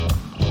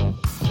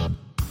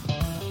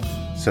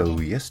So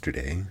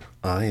yesterday,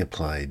 I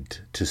applied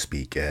to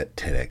speak at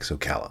TEDx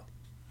Ocala.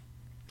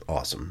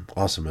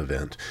 Awesome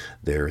event.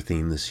 Their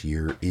theme this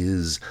year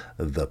is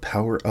the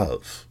power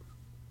of.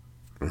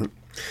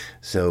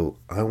 So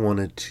I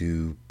wanted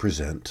to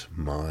present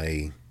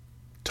my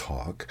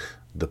talk,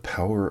 The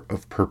Power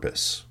of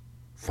Purpose,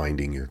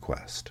 Finding Your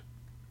Quest.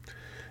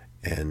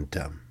 And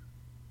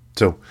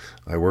so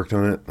I worked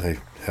on it. I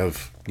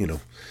have,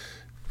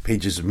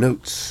 pages of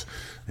notes.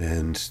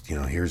 And,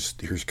 here's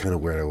kind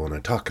of where I want to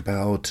talk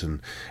about.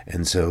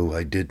 And so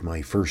I did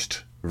my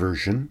first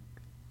version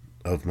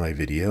of my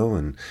video,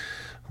 and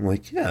I'm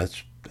like, yeah,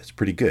 that's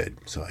pretty good.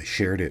 So I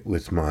shared it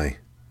with my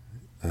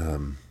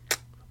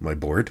my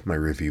board, my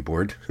review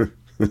board.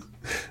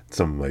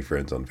 Some of my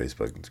friends on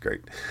Facebook. It's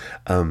great.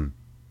 And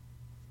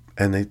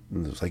they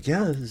was like,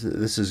 yeah,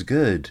 this is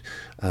good.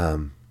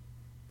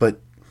 But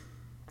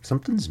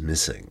something's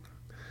missing.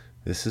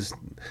 This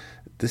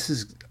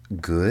is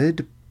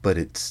good, but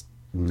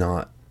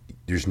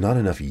there's not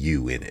enough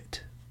you in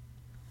it.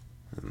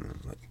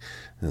 And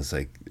it's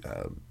like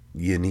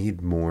you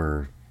need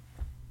more.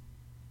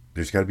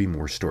 There's got to be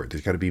more story.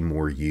 There's got to be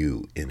more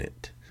you in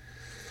it.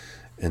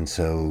 And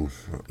so,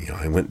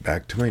 I went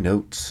back to my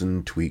notes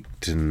and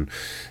tweaked, and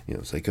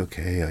it's like,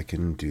 okay, I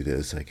can do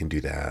this, I can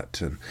do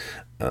that,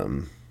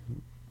 and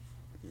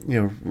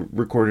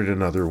recorded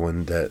another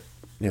one that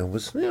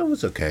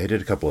was okay. I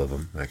did a couple of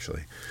them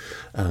actually.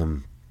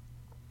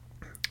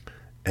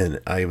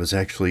 And I was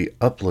actually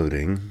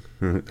uploading,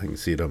 I can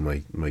see it on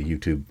my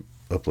YouTube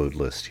upload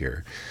list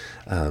here,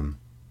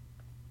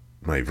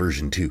 my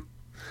version 2.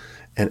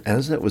 And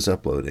as that was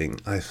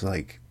uploading, I was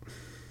like,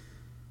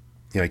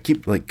 I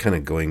keep kind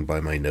of going by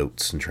my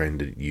notes and trying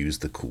to use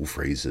the cool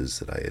phrases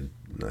that I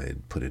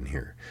had put in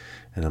here.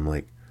 And I'm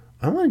like,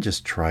 I want to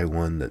just try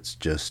one that's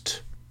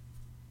just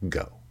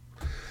go.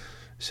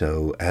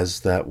 So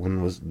as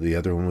the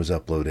other one was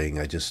uploading,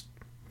 I just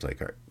was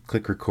like, all right,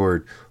 click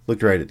record,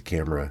 looked right at the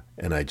camera,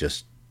 and I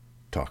just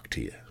talked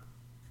to you,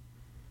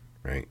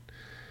 right?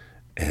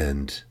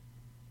 And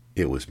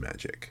it was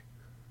magic.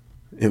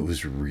 It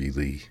was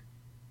really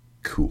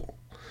cool.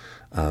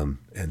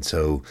 And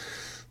so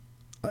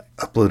I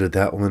uploaded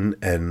that one,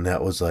 and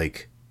that was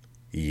like,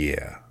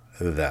 yeah,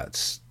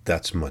 that's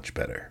much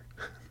better.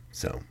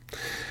 So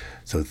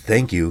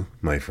thank you,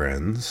 my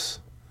friends,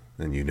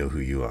 and you know who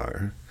you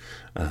are.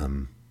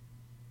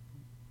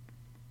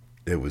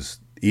 It was,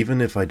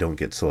 even if I don't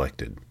get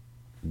selected,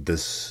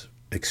 this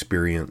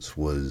experience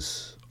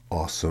was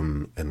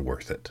awesome and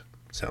worth it.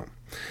 So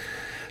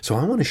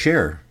I want to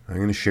share. I'm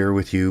going to share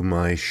with you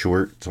my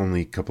short, it's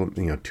only a couple of,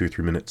 2 or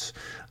 3 minutes,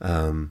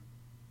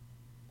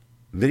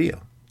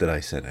 video that I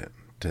sent out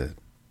to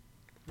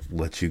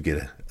let you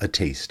get a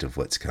taste of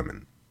what's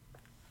coming.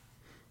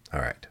 All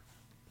right.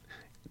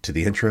 To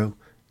the intro,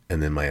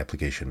 and then my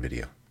application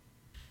video.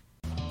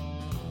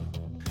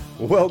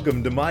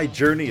 Welcome to my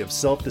journey of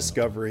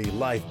self-discovery,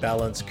 life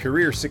balance,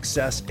 career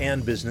success,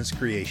 and business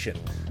creation.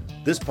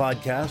 This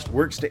podcast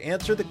works to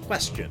answer the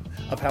question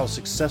of how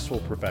successful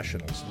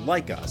professionals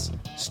like us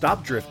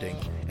stop drifting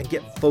and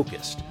get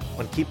focused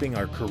on keeping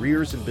our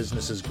careers and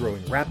businesses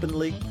growing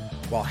rapidly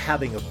while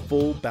having a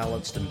full,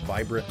 balanced, and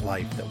vibrant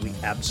life that we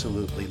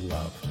absolutely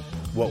love.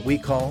 What we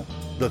call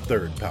the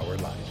Third Power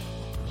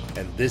Life.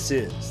 And this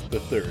is the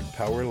Third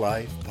Power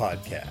Life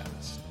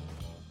Podcast.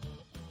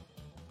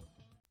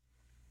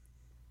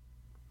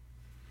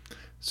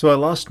 So I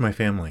lost my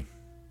family.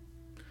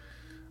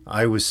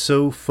 I was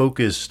so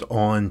focused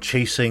on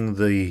chasing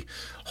the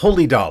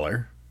holy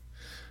dollar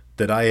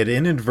that I had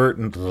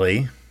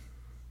inadvertently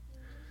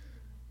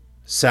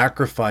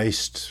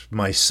sacrificed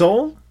my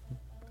soul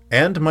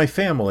and my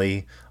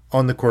family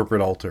on the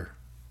corporate altar.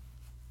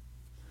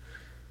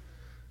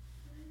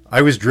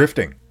 I was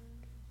drifting.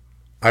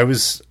 I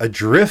was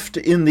adrift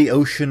in the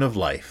ocean of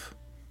life.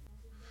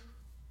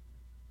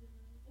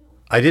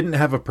 I didn't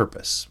have a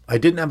purpose. I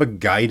didn't have a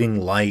guiding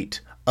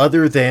light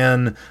other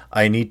than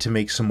I need to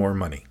make some more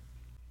money.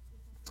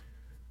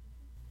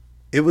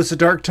 It was a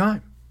dark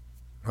time.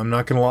 I'm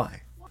not going to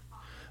lie.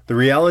 The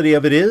reality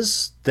of it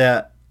is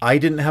that I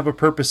didn't have a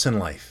purpose in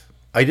life.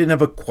 I didn't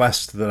have a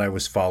quest that I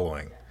was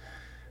following.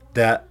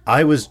 That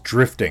I was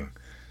drifting.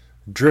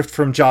 Drift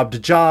from job to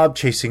job,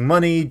 chasing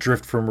money,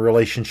 drift from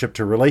relationship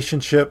to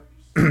relationship,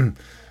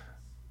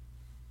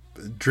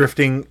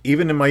 drifting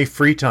even in my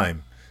free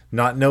time,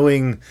 not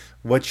knowing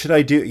what should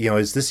I do?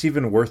 Is this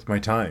even worth my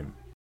time?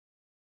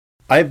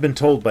 I've been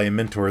told by a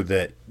mentor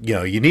that,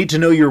 you need to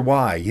know your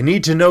why. You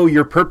need to know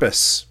your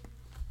purpose.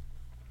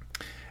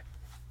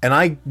 And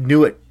I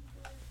knew it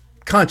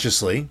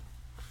consciously,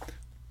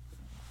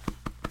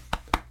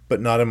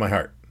 but not in my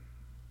heart.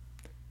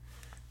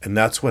 And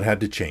that's what had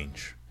to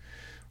change,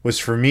 was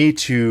for me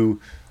to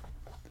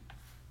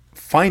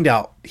find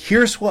out,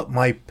 here's what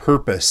my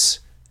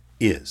purpose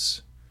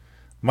is.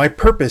 My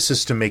purpose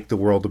is to make the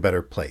world a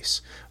better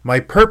place.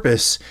 My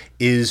purpose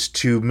is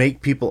to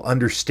make people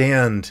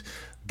understand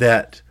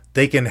that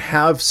they can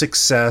have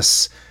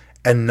success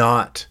and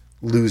not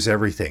lose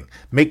everything.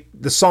 Make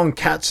the song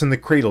Cats in the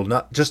Cradle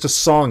not just a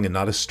song and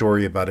not a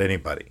story about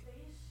anybody.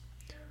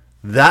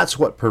 That's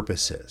what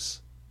purpose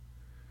is.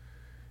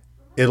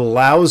 It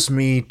allows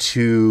me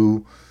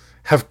to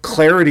have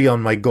clarity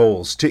on my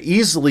goals, to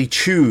easily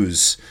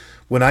choose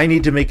when I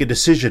need to make a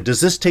decision. Does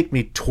this take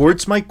me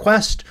towards my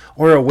quest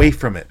or away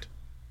from it?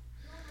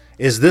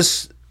 Is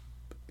this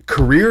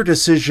career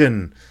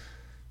decision,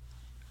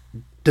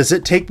 does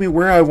it take me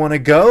where I want to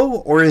go,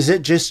 or is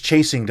it just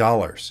chasing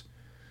dollars?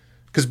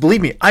 Because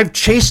believe me, I've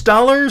chased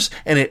dollars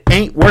and it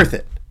ain't worth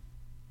it.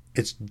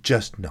 It's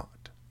just not.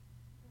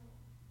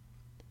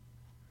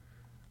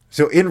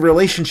 So in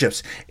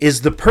relationships,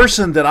 is the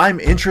person that I'm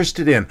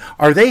interested in,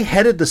 are they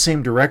headed the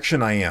same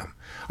direction I am?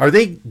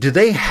 Do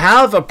they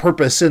have a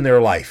purpose in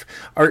their life?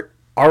 Are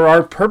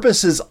our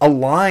purposes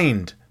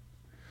aligned?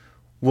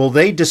 Will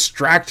they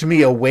distract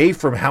me away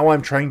from how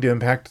I'm trying to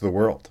impact the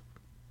world?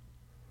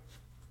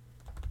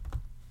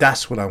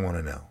 That's what I want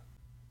to know.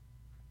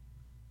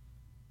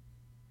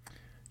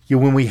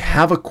 When we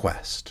have a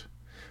quest,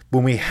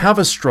 when we have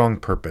a strong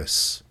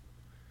purpose,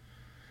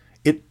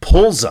 it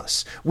pulls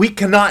us. We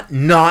cannot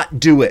not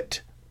do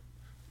it.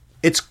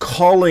 It's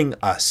calling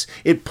us.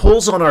 It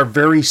pulls on our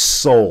very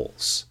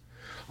souls.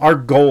 Our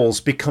goals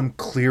become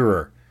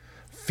clearer.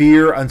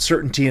 Fear,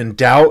 uncertainty, and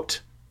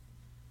doubt,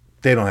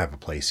 they don't have a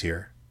place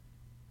here.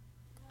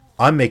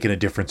 I'm making a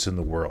difference in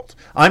the world.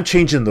 I'm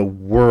changing the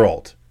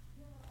world.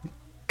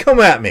 Come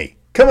at me.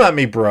 Come at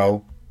me,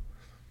 bro.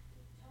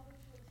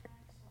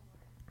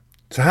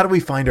 So how do we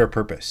find our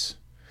purpose?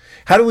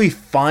 How do we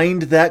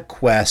find that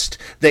quest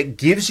that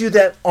gives you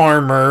that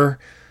armor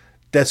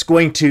that's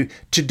going to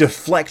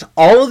deflect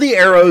all of the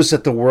arrows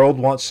that the world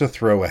wants to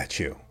throw at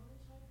you?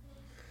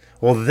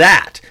 Well,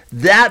 that,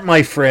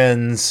 my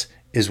friends,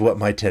 is what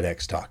my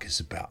TEDx talk is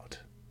about.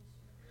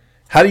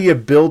 How do you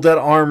build that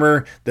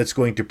armor that's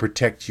going to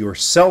protect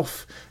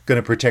yourself,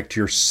 going to protect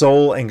your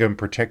soul, and going to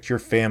protect your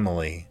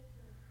family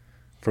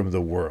from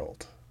the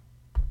world?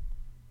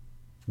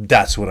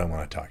 That's what I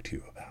want to talk to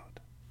you about.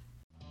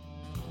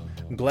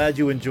 I'm glad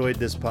you enjoyed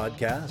this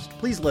podcast.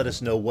 Please let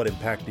us know what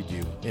impacted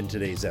you in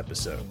today's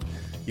episode.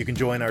 You can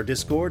join our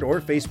Discord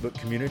or Facebook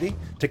community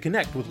to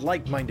connect with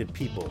like-minded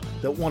people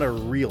that want a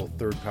real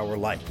Third Power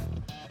Life.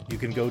 You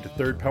can go to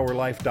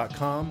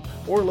thirdpowerlife.com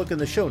or look in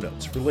the show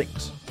notes for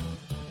links.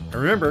 And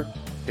remember,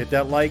 hit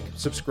that like,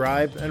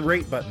 subscribe, and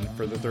rate button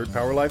for the Third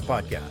Power Life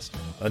podcast.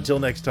 Until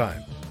next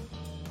time.